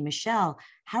 hey, Michelle,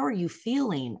 how are you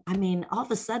feeling? I mean, all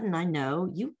of a sudden I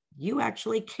know you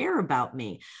actually care about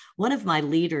me. One of my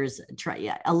leaders,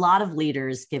 a lot of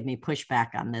leaders give me pushback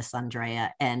on this,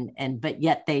 Andrea, but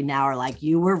yet they now are like,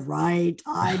 you were right.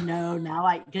 I know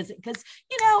now because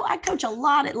you know, I coach a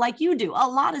lot, like you do, a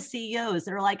lot of CEOs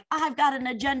that are like, I've got an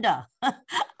agenda.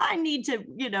 I need to,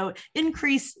 you know,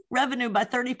 increase revenue by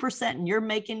 30%. And you're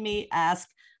making me ask,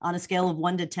 on a scale of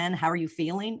 1 to 10, how are you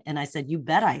feeling? And I said, you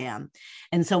bet I am.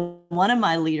 And so one of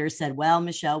my leaders said, well,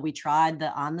 Michelle, we tried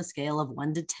on the scale of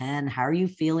 1 to 10, how are you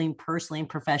feeling personally and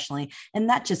professionally?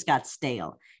 And that just got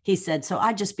stale. He said, so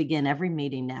I just begin every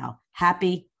meeting now,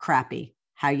 happy, crappy,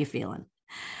 how are you feeling?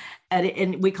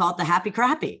 And we call it the happy,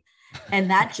 crappy. And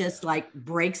that just like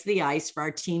breaks the ice for our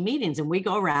team meetings. And we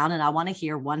go around and I want to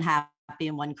hear one happy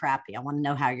and one crappy. I want to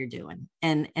know how you're doing.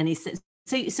 And he said,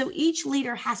 so each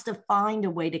leader has to find a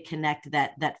way to connect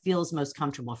that feels most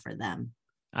comfortable for them.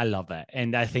 I love that.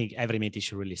 And I think every meeting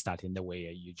should really start in the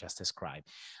way you just described.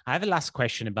 I have a last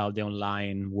question about the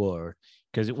online world,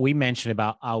 because we mentioned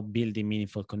about how building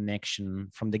meaningful connection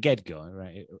from the get-go,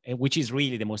 right? Which is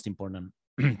really the most important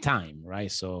time,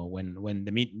 right? So when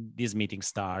these meetings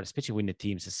start, especially when the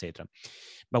teams, etc.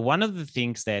 But one of the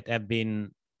things that I've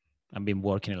been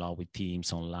working a lot with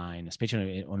teams online,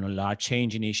 especially on a large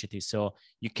change initiative. So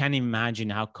you can imagine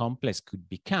how complex could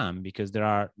become, because there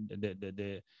are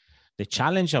the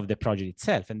challenge of the project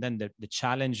itself, and then the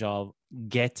challenge of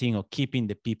getting or keeping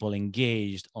the people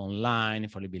engaged online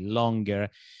for a little bit longer,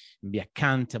 and be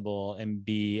accountable, and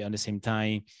be at the same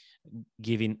time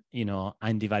giving, you know,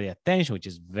 undivided attention, which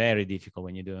is very difficult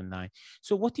when you do online.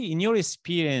 So what, in your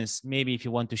experience, maybe if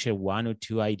you want to share 1 or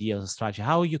 2 ideas or strategy,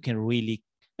 how you can really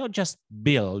not just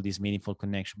build this meaningful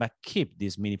connection, but keep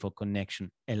this meaningful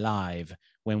connection alive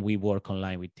when we work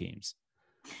online with teams?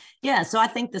 Yeah, so I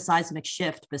think the seismic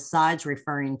shift, besides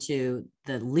referring to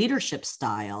the leadership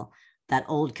style, that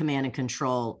old command and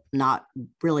control not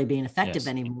really being effective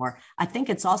anymore, I think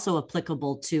it's also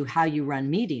applicable to how you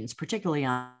run meetings, particularly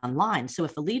online. So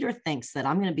if a leader thinks that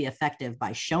I'm going to be effective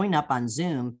by showing up on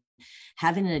Zoom,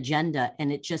 having an agenda,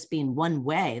 and it just being one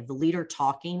way, the leader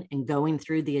talking and going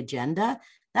through the agenda,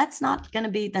 that's not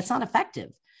effective.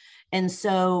 And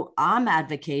so I'm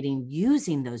advocating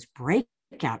using those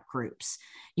breakout groups.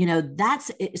 You know,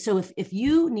 that's it. So if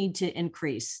you need to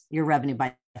increase your revenue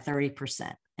by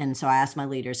 30%, and so I asked my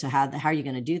leader, so how are you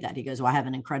going to do that? He goes, well, I have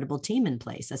an incredible team in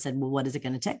place. I said, well, what is it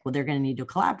going to take? Well, they're going to need to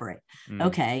collaborate.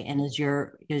 Okay. And is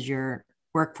your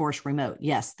workforce remote?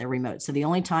 Yes, they're remote. So the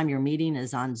only time you're meeting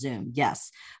is on Zoom.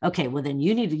 Yes. Okay. Well, then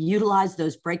you need to utilize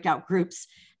those breakout groups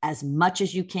as much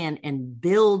as you can and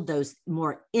build those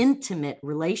more intimate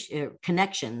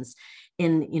connections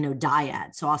in,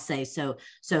 dyad. So I'll say, so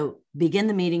begin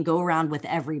the meeting, go around with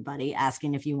everybody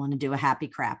asking if you want to do a happy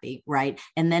crappy, right?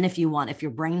 And then if you're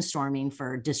brainstorming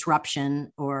for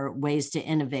disruption or ways to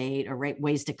innovate or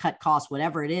ways to cut costs,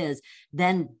 whatever it is,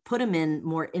 then put them in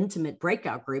more intimate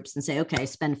breakout groups and say, okay,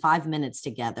 spend 5 minutes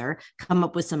together, come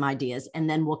up with some ideas, and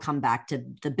then we'll come back to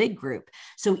the big group.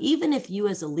 So even if you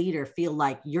as a leader feel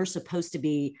like you're supposed to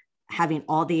be having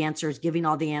all the answers, giving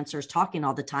all the answers, talking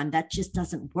all the time, that just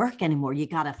doesn't work anymore. You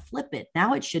got to flip it.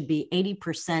 Now it should be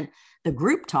 80% the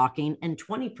group talking and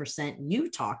 20% you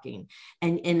talking.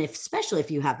 And especially if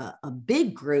you have a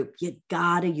big group, you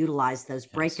got to utilize those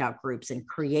breakout groups and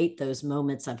create those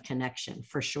moments of connection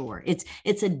for sure.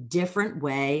 It's a different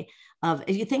way of,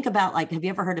 if you think about, like, have you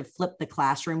ever heard of flip the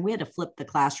classroom? We had to flip the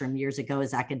classroom years ago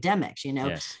as academics,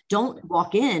 Don't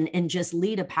walk in and just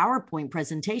lead a PowerPoint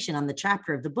presentation on the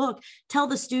chapter of the book. Tell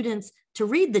the students to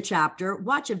read the chapter,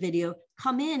 watch a video,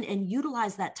 come in and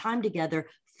utilize that time together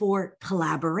for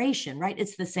collaboration, right?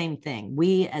 It's the same thing.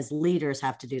 We as leaders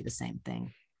have to do the same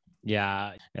thing.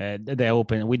 Yeah, they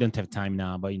open. We don't have time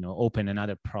now, but open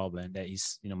another problem that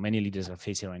is, many leaders are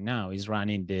facing right now is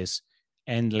running this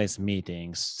endless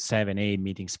meetings, 7-8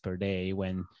 meetings per day,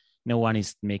 when no one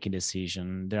is making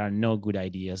decision. There are no good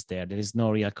ideas there. There is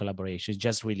no real collaboration. It's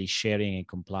just really sharing and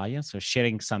compliance. So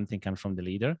sharing something comes from the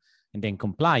leader, and then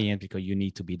compliant because you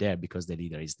need to be there because the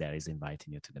leader is there, is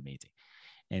inviting you to the meeting.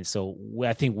 And so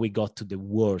I think we got to the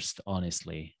worst,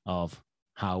 honestly, of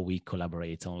how we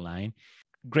collaborate online.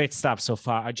 Great stuff so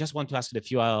far. I just want to ask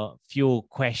you a few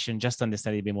questions just to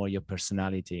understand a bit more your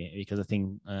personality, because I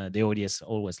think the audience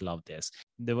always love this.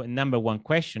 The number one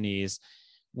question is,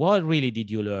 what really did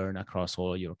you learn across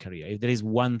all your career? If there is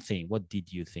one thing, what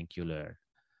did you think you learned?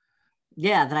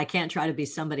 Yeah, that I can't try to be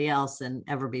somebody else and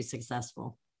ever be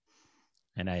successful.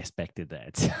 And I expected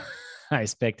that. I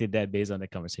expected that based on the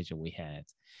conversation we had.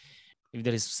 If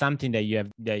there is something that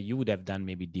you would have done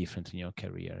maybe different in your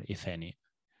career, if any.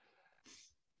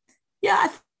 Yeah,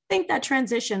 I think that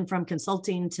transition from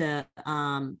consulting to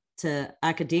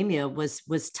academia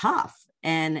was tough,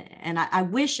 and I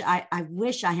wish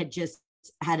I had just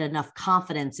had enough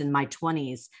confidence in my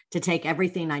 20s to take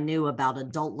everything I knew about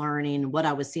adult learning, what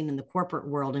I was seeing in the corporate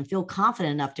world, and feel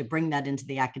confident enough to bring that into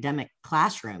the academic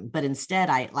classroom. But instead,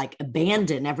 I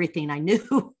abandoned everything I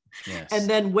knew. Yes. And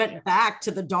then went back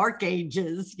to the dark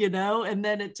ages, and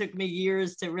then it took me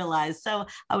years to realize. So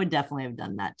I would definitely have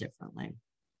done that differently.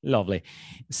 Lovely.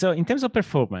 So in terms of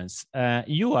performance,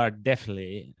 you are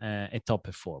definitely a top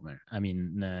performer. I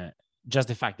mean, just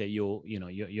the fact that you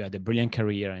had a brilliant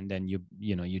career, and then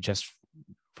you just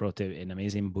wrote an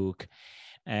amazing book.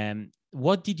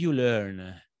 What did you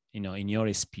learn, in your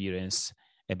experience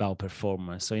about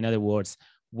performance? So in other words,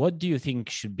 what do you think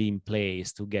should be in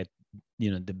place to get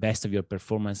the best of your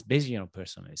performance based on your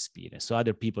personal experience? So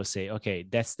other people say, okay,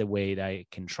 that's the way that I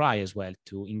can try as well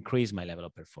to increase my level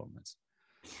of performance.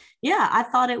 Yeah, I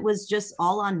thought it was just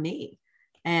all on me.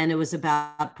 And it was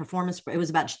about performance. It was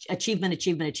about achievement,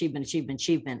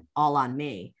 all on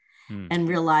me. And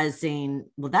realizing,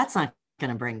 well, that's not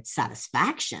going to bring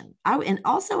satisfaction. And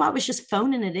also I was just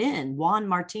phoning it in. Juan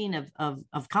Martin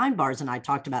of Kind Bars and I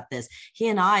talked about this. He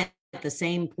and I, at the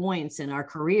same points in our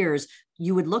careers,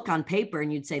 you would look on paper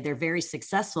and you'd say they're very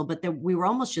successful, but we were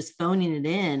almost just phoning it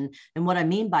in. And what I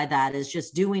mean by that is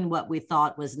just doing what we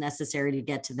thought was necessary to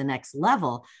get to the next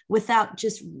level without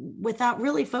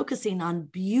really focusing on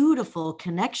beautiful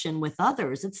connection with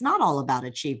others. It's not all about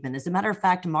achievement. As a matter of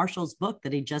fact, Marshall's book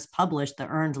that he just published, The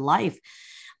Earned Life,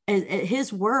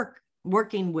 his work,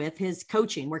 working with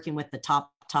the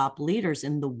top leaders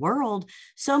in the world,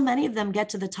 so many of them get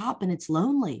to the top and it's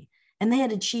lonely. And they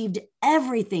had achieved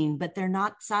everything, but they're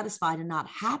not satisfied and not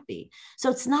happy.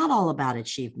 So it's not all about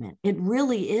achievement. It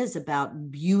really is about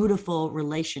beautiful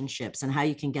relationships and how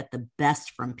you can get the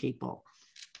best from people.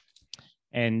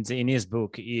 And in his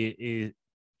book, he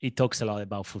talks a lot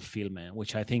about fulfillment,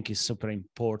 which I think is super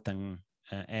important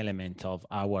element of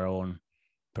our own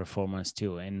performance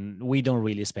too. And we don't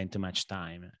really spend too much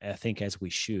time, I think, as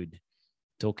we should,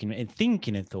 talking and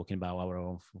thinking and talking about our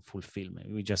own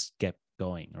fulfillment. We just kept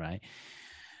going, right?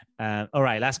 All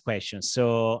right, last question.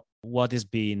 So what has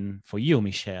been for you,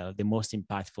 Michelle, the most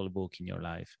impactful book in your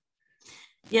life?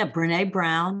 Yeah, Brené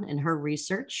Brown and her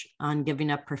research on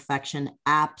giving up perfection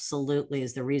absolutely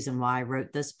is the reason why I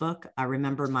wrote this book. I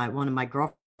remember one of my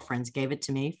girlfriends gave it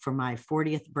to me for my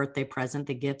 40th birthday present,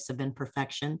 The Gifts of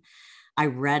Imperfection. I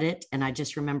read it and I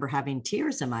just remember having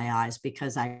tears in my eyes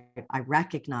because I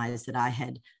recognized that I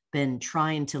had been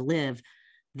trying to live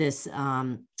this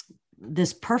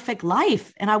this perfect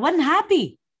life, and I wasn't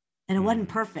happy, and it wasn't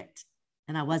perfect,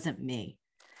 and I wasn't me.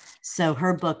 So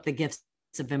her book, The Gifts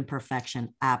of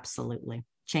Imperfection, absolutely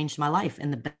changed my life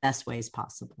in the best ways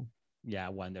possible. Yeah,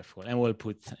 wonderful. And we'll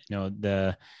put,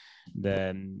 the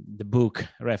book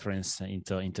reference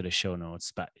into the show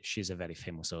notes, but she's a very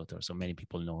famous author, so many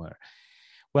people know her.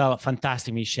 Well,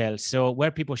 fantastic, Michelle. So where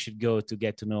people should go to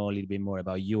get to know a little bit more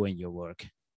about you and your work?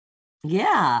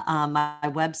 Yeah, my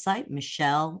website,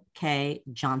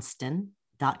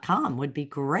 michellekjohnston.com would be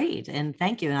great. And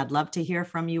thank you. And I'd love to hear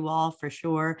from you all for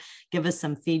sure. Give us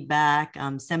some feedback,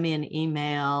 send me an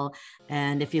email.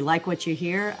 And if you like what you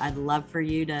hear, I'd love for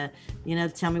you to,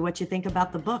 tell me what you think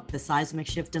about the book, The Seismic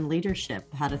Shift in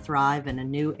Leadership, How to Thrive in a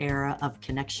New Era of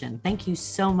Connection. Thank you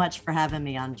so much for having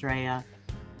me, Andrea.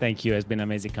 Thank you. It's been an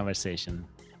amazing conversation.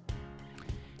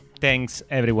 Thanks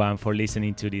everyone for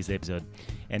listening to this episode.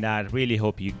 And I really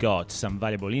hope you got some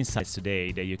valuable insights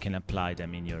today that you can apply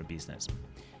them in your business.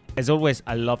 As always,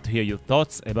 I love to hear your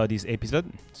thoughts about this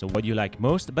episode. So what you like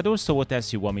most, but also what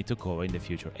else you want me to cover in the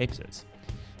future episodes.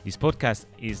 This podcast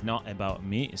is not about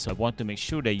me, so I want to make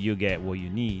sure that you get what you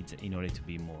need in order to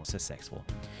be more successful.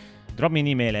 Drop me an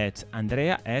email at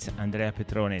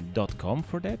andrea@andreapetrone.com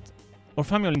for that, or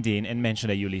find me on LinkedIn and mention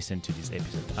that you listened to this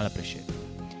episode. I'll appreciate it.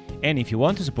 And if you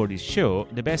want to support this show,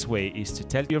 the best way is to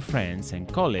tell your friends and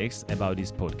colleagues about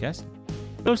this podcast,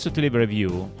 but also to leave a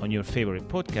review on your favorite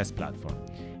podcast platform.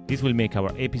 This will make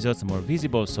our episodes more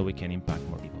visible so we can impact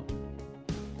more people.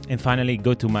 And finally,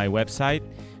 go to my website,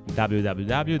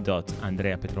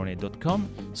 www.andreapetrone.com,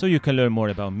 so you can learn more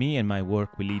about me and my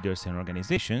work with leaders and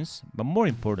organizations. But more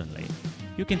importantly,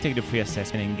 you can take the free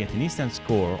assessment and get an instant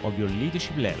score of your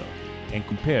leadership level and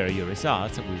compare your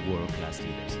results with world-class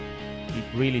leaders. It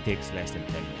really takes less than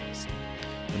 10 minutes.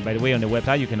 And by the way, on the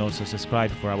website, you can also subscribe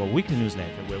for our weekly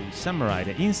newsletter where we summarize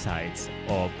the insights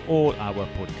of all our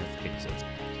podcast episodes.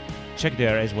 Check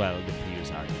there as well the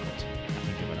previous articles. I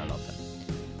think you're going to love them.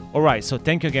 All right, so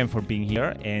thank you again for being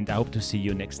here, and I hope to see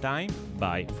you next time.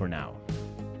 Bye for now.